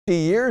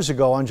Years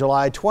ago on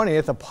July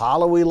 20th,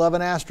 Apollo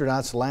 11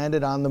 astronauts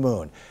landed on the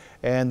moon.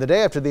 And the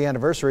day after the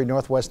anniversary,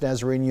 Northwest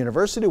Nazarene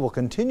University will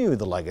continue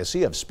the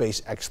legacy of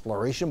space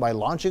exploration by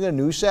launching a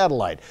new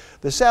satellite.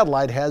 The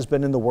satellite has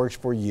been in the works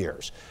for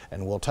years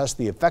and will test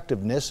the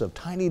effectiveness of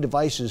tiny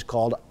devices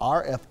called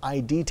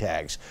RFID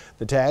tags.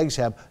 The tags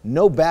have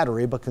no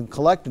battery but can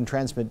collect and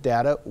transmit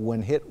data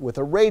when hit with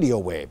a radio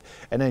wave.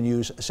 An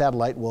NU's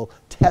satellite will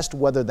test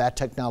whether that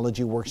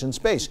technology works in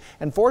space.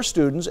 And 4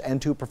 students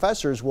and 2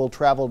 professors will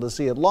travel to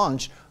see it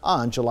launch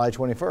on July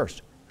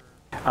 21st.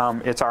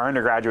 It's our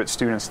undergraduate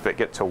students that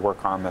get to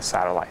work on the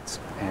satellites,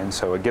 and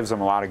so it gives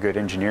them a lot of good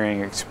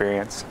engineering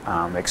experience,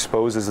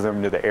 exposes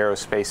them to the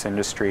aerospace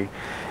industry,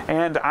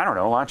 and I don't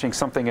know, launching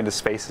something into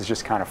space is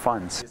just kind of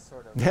fun.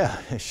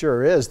 Yeah, it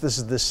sure is. This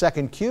is the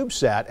second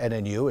CubeSat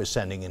NNU is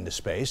sending into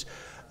space.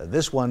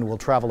 This one will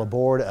travel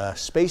aboard a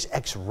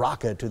SpaceX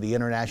rocket to the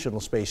International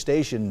Space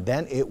Station,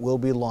 then it will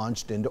be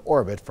launched into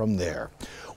orbit from there.